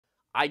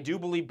I do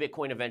believe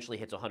Bitcoin eventually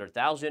hits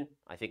 100,000.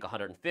 I think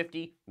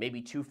 150,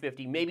 maybe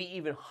 250, maybe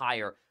even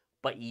higher,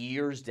 but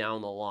years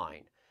down the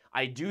line.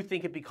 I do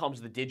think it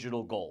becomes the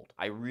digital gold.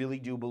 I really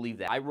do believe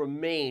that. I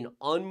remain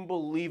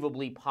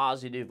unbelievably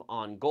positive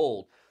on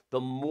gold.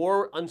 The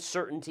more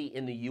uncertainty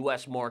in the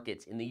U.S.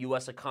 markets, in the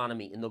U.S.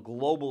 economy, in the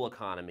global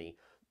economy,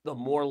 the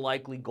more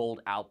likely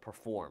gold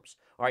outperforms.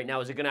 All right,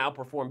 now is it going to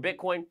outperform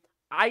Bitcoin?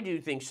 I do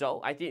think so.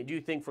 I do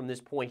think from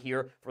this point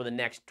here for the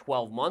next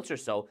 12 months or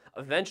so,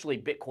 eventually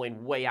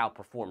Bitcoin way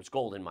outperforms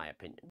gold in my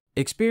opinion.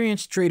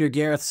 Experienced trader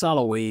Gareth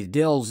Soloway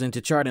delves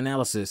into chart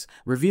analysis,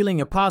 revealing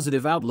a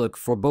positive outlook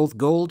for both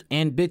gold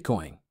and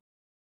Bitcoin.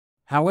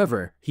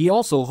 However, he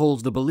also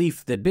holds the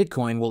belief that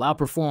Bitcoin will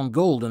outperform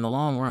gold in the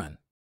long run.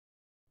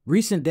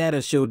 Recent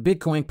data showed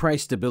Bitcoin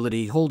price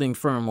stability holding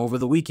firm over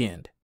the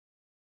weekend.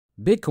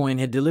 Bitcoin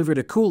had delivered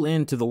a cool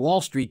end to the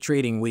Wall Street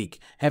trading week,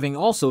 having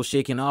also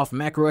shaken off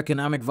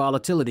macroeconomic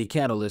volatility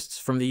catalysts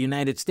from the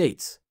United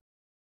States.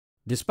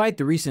 Despite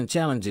the recent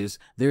challenges,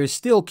 there is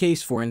still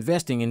case for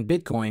investing in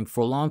Bitcoin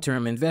for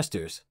long-term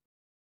investors.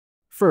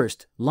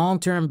 First,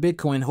 long-term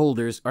Bitcoin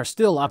holders are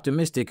still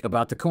optimistic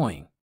about the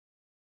coin.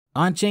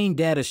 On-chain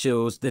data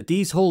shows that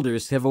these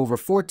holders have over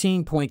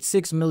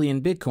 14.6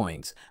 million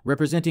Bitcoins,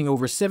 representing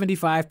over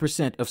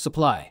 75% of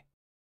supply.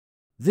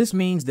 This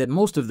means that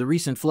most of the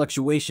recent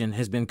fluctuation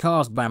has been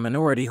caused by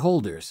minority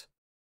holders.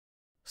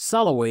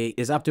 Soloway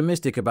is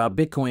optimistic about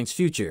Bitcoin's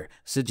future,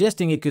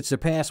 suggesting it could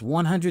surpass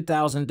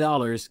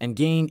 $100,000 and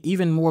gain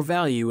even more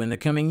value in the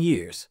coming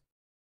years.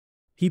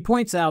 He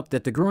points out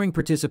that the growing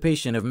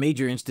participation of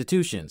major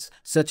institutions,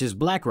 such as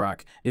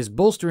BlackRock, is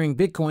bolstering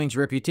Bitcoin's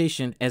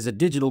reputation as a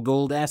digital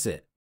gold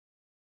asset.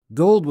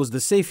 Gold was the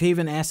safe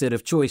haven asset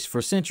of choice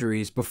for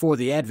centuries before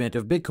the advent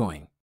of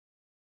Bitcoin.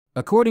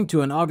 According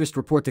to an August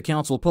report the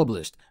council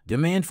published,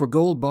 demand for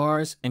gold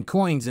bars and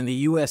coins in the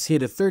U.S.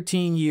 hit a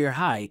 13-year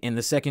high in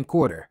the second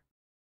quarter.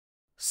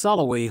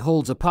 Soloway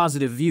holds a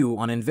positive view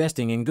on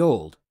investing in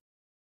gold.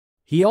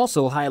 He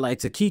also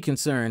highlights a key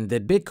concern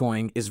that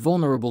Bitcoin is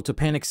vulnerable to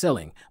panic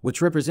selling,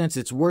 which represents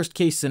its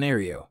worst-case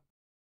scenario.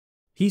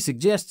 He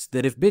suggests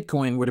that if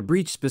Bitcoin were to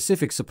breach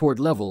specific support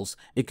levels,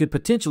 it could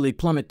potentially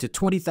plummet to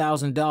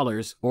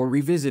 $20,000 or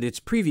revisit its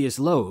previous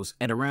lows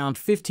at around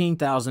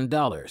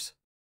 $15,000.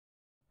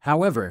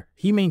 However,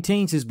 he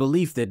maintains his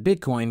belief that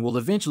Bitcoin will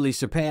eventually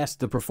surpass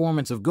the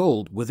performance of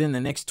gold within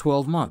the next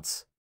 12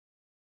 months.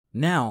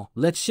 Now,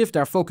 let's shift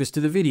our focus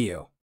to the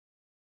video.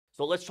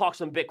 So let's talk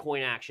some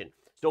Bitcoin action.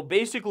 So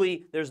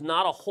basically, there's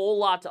not a whole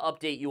lot to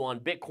update you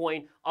on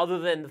Bitcoin other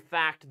than the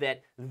fact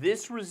that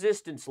this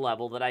resistance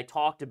level that I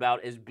talked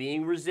about as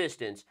being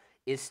resistance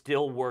is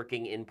still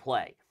working in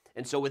play.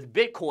 And so with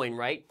Bitcoin,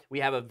 right, we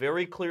have a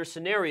very clear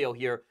scenario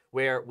here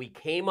where we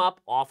came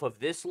up off of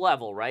this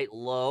level, right,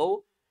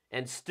 low,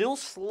 and still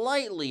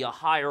slightly a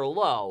higher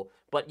low,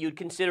 but you'd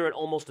consider it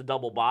almost a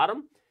double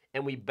bottom,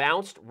 and we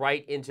bounced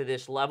right into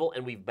this level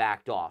and we've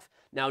backed off.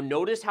 Now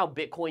notice how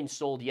Bitcoin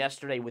sold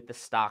yesterday with the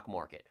stock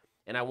market.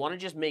 And I want to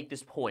just make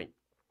this point.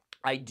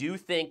 I do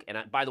think,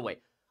 by the way,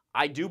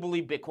 I do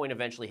believe Bitcoin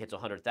eventually hits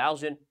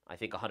 100,000. I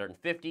think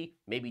 150,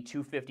 maybe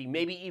 250,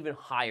 maybe even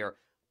higher,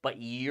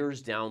 but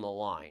years down the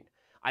line.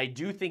 I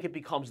do think it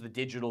becomes the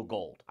digital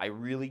gold. I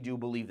really do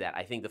believe that.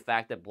 I think the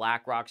fact that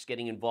BlackRock's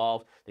getting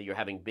involved, that you're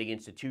having big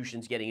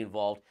institutions getting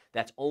involved,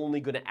 that's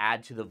only going to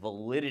add to the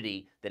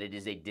validity that it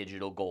is a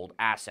digital gold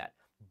asset.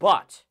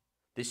 But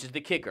this is the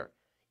kicker.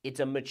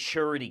 It's a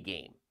maturity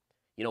game.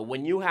 You know,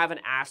 when you have an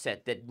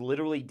asset that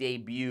literally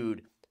debuted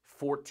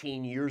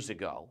 14 years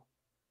ago,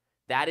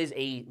 that is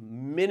a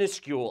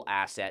minuscule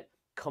asset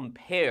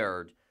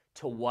compared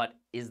to what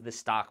is the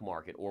stock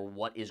market or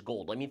what is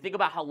gold. I mean, think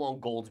about how long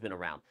gold's been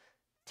around.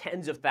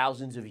 Tens of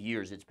thousands of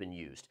years it's been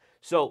used.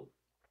 So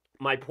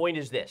my point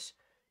is this.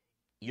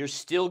 You're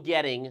still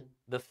getting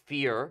the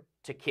fear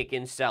to kick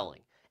in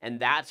selling. And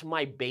that's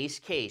my base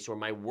case or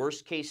my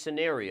worst case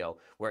scenario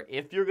where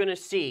if you're going to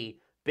see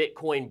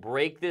Bitcoin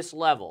break this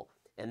level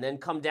and then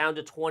come down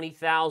to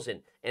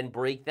 20,000 and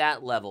break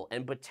that level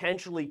and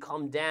potentially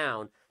come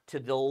down to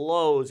the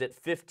lows at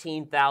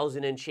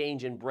 15,000 and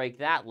change and break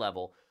that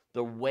level,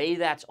 the way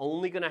that's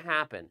only going to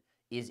happen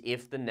is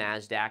if the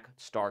NASDAQ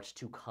starts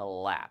to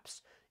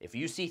collapse. If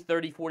you see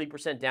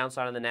 30-40%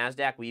 downside on the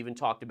NASDAQ, we even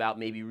talked about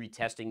maybe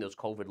retesting those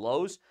COVID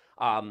lows,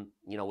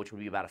 which would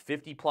be about a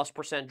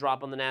 50+%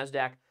 drop on the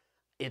NASDAQ.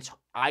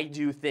 I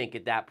do think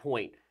at that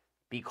point,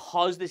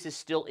 because this is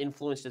still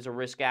influenced as a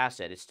risk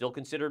asset, it's still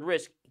considered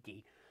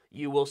risky,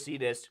 you will see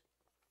this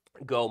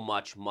go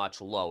much,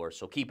 much lower.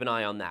 So keep an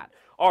eye on that.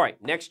 All right,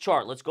 next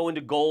chart. Let's go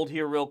into gold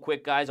here real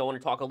quick, guys. I want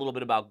to talk a little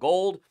bit about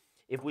gold.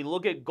 If we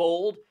look at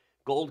gold,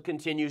 gold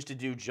continues to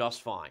do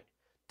just fine.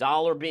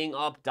 Dollar being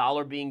up,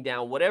 dollar being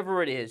down,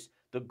 whatever it is,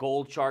 the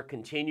gold chart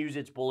continues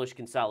its bullish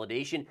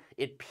consolidation.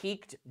 It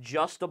peaked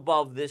just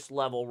above this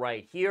level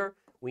right here.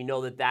 We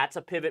know that that's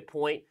a pivot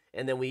point,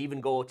 and then we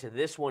even go to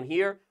this one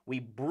here. We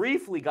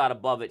briefly got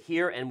above it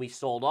here, and we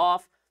sold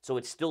off, so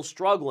it's still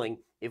struggling.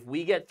 If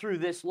we get through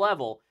this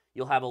level,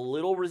 you'll have a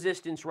little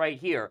resistance right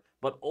here,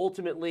 but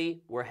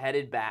ultimately, we're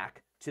headed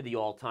back to the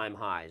all-time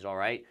highs, all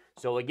right?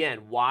 So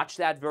again, watch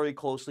that very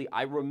closely.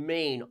 I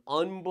remain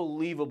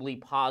unbelievably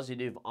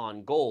positive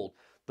on gold.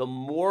 The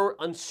more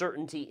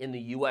uncertainty in the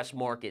U.S.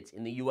 markets,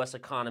 in the U.S.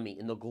 economy,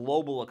 in the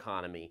global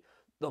economy,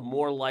 the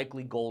more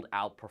likely gold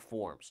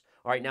outperforms.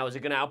 All right, now is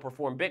it going to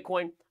outperform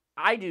Bitcoin?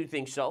 I do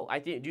think so. I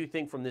do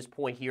think from this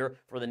point here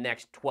for the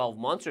next 12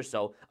 months or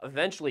so,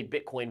 eventually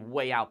Bitcoin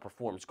way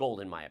outperforms gold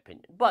in my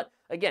opinion. But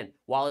again,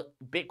 while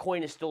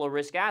Bitcoin is still a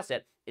risk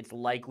asset, it's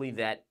likely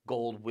that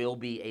gold will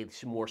be a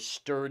more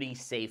sturdy,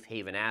 safe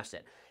haven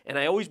asset. And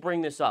I always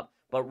bring this up,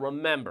 but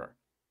remember,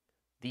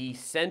 the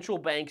central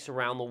banks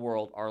around the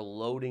world are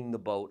loading the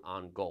boat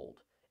on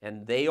gold,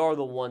 and they are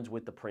the ones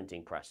with the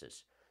printing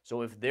presses.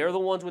 So if they're the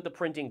ones with the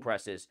printing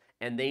presses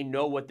and they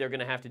know what they're going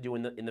to have to do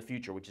in the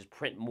future, which is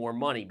print more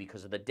money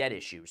because of the debt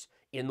issues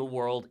in the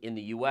world, in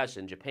the US,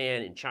 in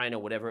Japan, in China,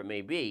 whatever it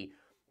may be,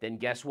 then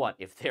guess what?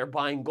 If they're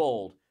buying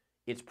gold,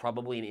 it's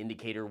probably an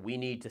indicator we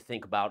need to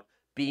think about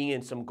being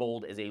in some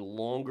gold as a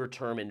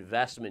longer-term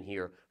investment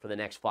here for the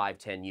next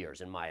 5-10 years,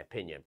 in my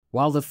opinion.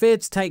 While the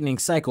Fed's tightening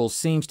cycle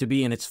seems to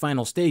be in its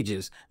final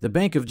stages, the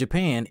Bank of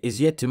Japan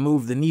is yet to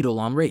move the needle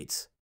on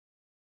rates.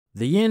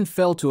 The yen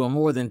fell to a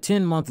more than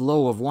 10-month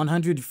low of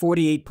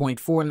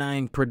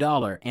 148.49 per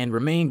dollar and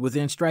remained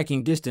within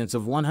striking distance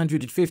of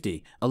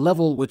 150, a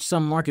level which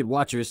some market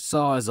watchers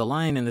saw as a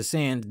line in the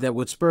sand that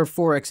would spur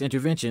forex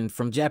intervention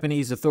from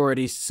Japanese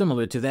authorities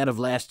similar to that of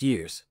last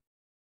year's.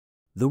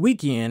 The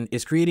weak yen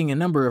is creating a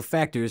number of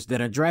factors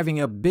that are driving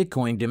up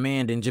Bitcoin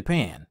demand in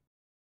Japan.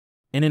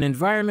 In an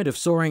environment of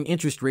soaring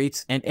interest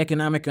rates and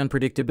economic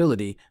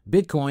unpredictability,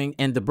 Bitcoin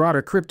and the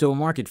broader crypto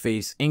market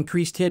face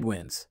increased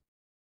headwinds.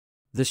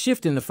 The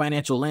shift in the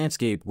financial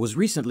landscape was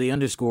recently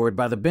underscored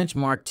by the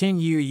benchmark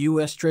 10-year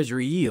U.S.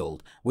 Treasury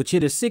yield, which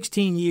hit a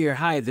 16-year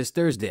high this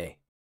Thursday.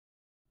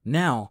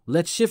 Now,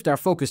 let's shift our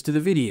focus to the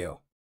video.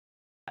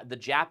 The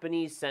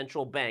Japanese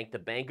central bank, the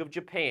Bank of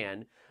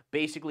Japan,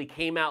 basically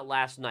came out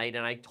last night,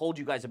 and I told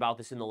you guys about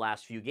this in the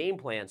last few game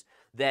plans,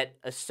 that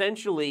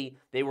essentially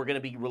they were going to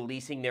be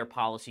releasing their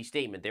policy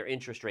statement, their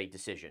interest rate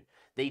decision.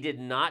 They did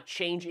not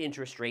change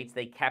interest rates.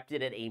 They kept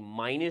it at a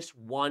minus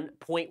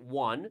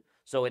 1.1.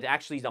 So it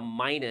actually is a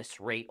minus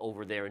rate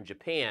over there in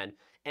Japan,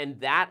 and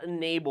that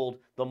enabled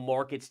the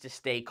markets to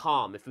stay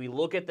calm. If we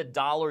look at the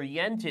dollar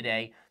yen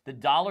today, the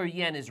dollar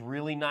yen is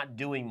really not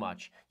doing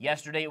much.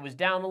 Yesterday it was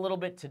down a little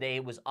bit, today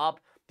it was up.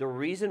 The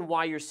reason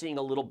why you're seeing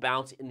a little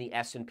bounce in the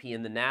S&P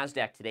and the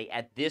NASDAQ today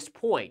at this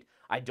point,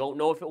 I don't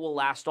know if it will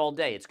last all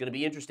day. It's going to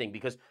be interesting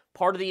because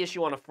part of the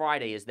issue on a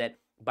Friday is that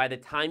by the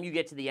time you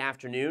get to the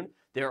afternoon,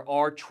 there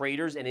are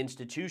traders and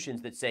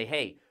institutions that say,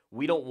 hey,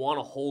 we don't want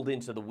to hold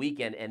into the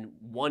weekend and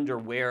wonder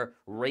where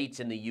rates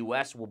in the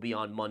U.S. will be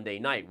on Monday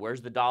night.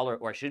 Where's the dollar,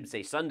 or I should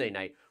say Sunday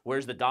night,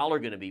 where's the dollar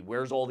going to be?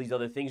 Where's all these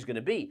other things going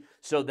to be?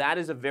 So that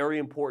is a very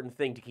important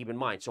thing to keep in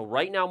mind. So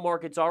right now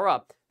markets are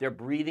up. They're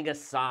breathing a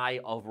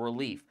sigh of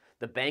relief.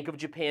 The Bank of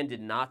Japan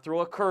did not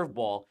throw a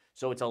curveball,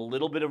 so it's a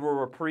little bit of a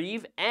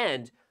reprieve,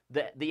 and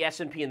the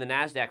S&P and the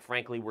NASDAQ,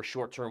 frankly, were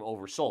short-term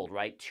oversold,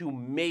 right? Two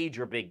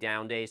major big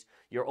down days.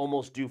 You're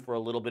almost due for a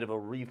little bit of a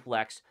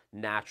reflex,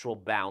 natural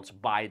bounce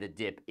by the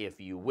dip,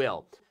 if you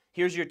will.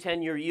 Here's your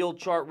 10-year yield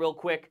chart real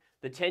quick.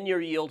 The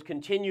 10-year yield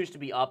continues to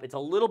be up. It's a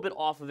little bit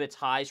off of its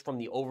highs from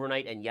the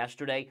overnight and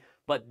yesterday,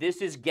 but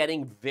this is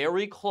getting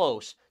very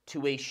close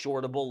to a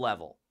shortable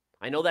level.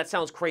 I know that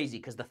sounds crazy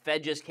because the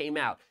Fed just came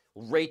out.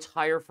 Rates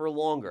higher for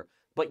longer.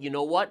 But you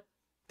know what?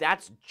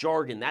 That's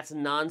jargon. That's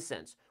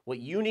nonsense. What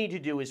you need to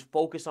do is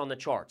focus on the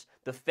charts.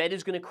 The Fed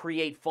is going to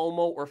create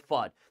FOMO or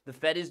FUD. The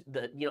Fed is,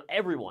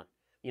 everyone.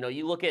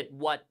 You look at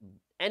what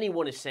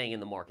anyone is saying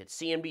in the market,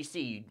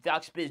 CNBC,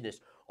 Fox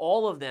Business,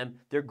 all of them,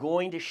 they're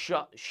going to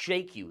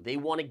shake you. They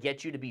want to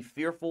get you to be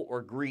fearful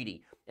or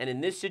greedy. And in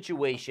this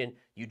situation,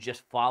 you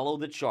just follow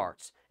the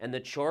charts. And the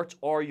charts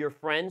are your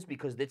friends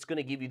because it's going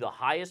to give you the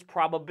highest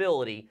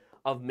probability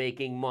of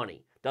making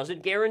money.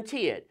 Doesn't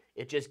guarantee it.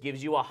 It just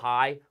gives you a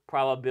high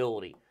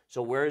probability.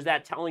 So where is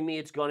that telling me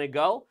it's going to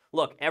go?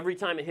 Look, every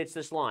time it hits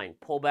this line,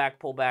 pull back,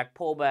 pull back,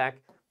 pull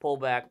back, pull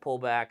back, pull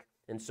back,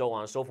 and so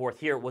on and so forth.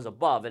 Here it was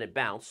above and it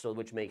bounced, so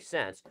which makes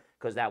sense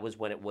because that was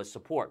when it was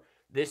support.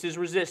 This is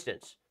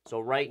resistance.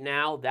 So right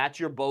now, that's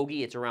your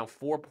bogey. It's around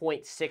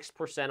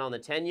 4.6% on the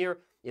 10-year.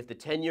 If the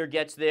 10-year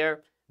gets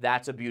there,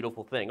 that's a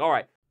beautiful thing. All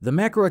right. The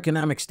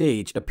macroeconomic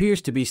stage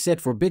appears to be set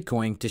for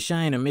Bitcoin to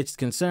shine amidst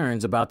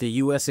concerns about the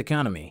U.S.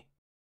 economy.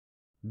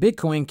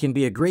 Bitcoin can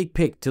be a great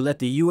pick to let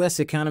the U.S.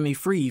 economy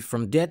free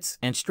from debts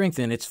and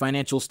strengthen its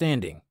financial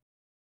standing.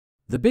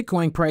 The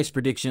Bitcoin price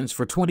predictions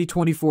for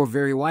 2024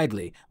 vary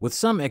widely, with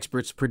some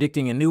experts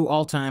predicting a new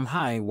all-time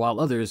high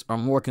while others are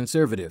more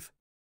conservative.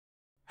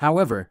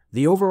 However,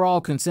 the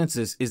overall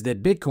consensus is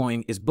that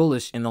Bitcoin is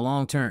bullish in the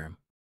long term.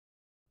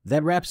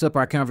 That wraps up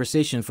our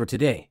conversation for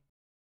today.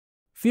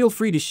 Feel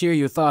free to share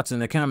your thoughts in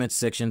the comments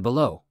section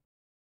below.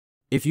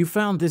 If you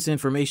found this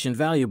information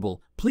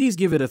valuable, please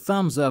give it a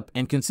thumbs up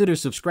and consider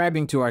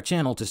subscribing to our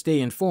channel to stay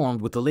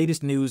informed with the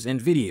latest news and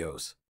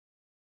videos.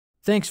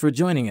 Thanks for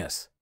joining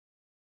us.